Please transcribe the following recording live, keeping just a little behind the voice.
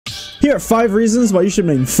Here are 5 reasons why you should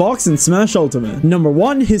main Fox in Smash Ultimate. Number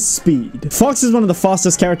 1, his speed. Fox is one of the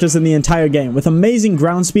fastest characters in the entire game, with amazing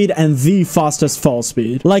ground speed and the fastest fall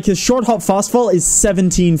speed. Like, his short hop fast fall is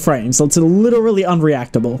 17 frames, so it's literally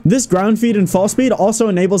unreactable. This ground feed and fall speed also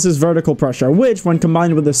enables his vertical pressure, which, when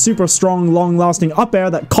combined with a super strong, long-lasting up air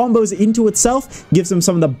that combos into itself, gives him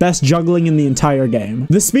some of the best juggling in the entire game.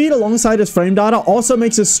 The speed alongside his frame data also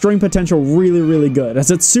makes his string potential really good, as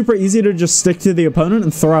it's super easy to just stick to the opponent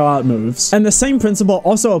and throw out moves. And the same principle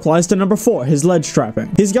also applies to number 4, his ledge trapping.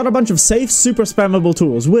 He's got a bunch of safe, super spammable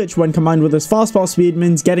tools, which, when combined with his fastball speed,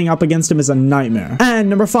 means getting up against him is a nightmare. And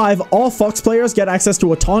number 5, all Fox players get access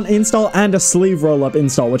to a taunt install and a sleeve roll-up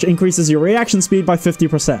install, which increases your reaction speed by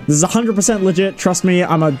 50%. This is 100% legit, trust me,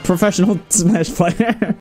 I'm a professional Smash player.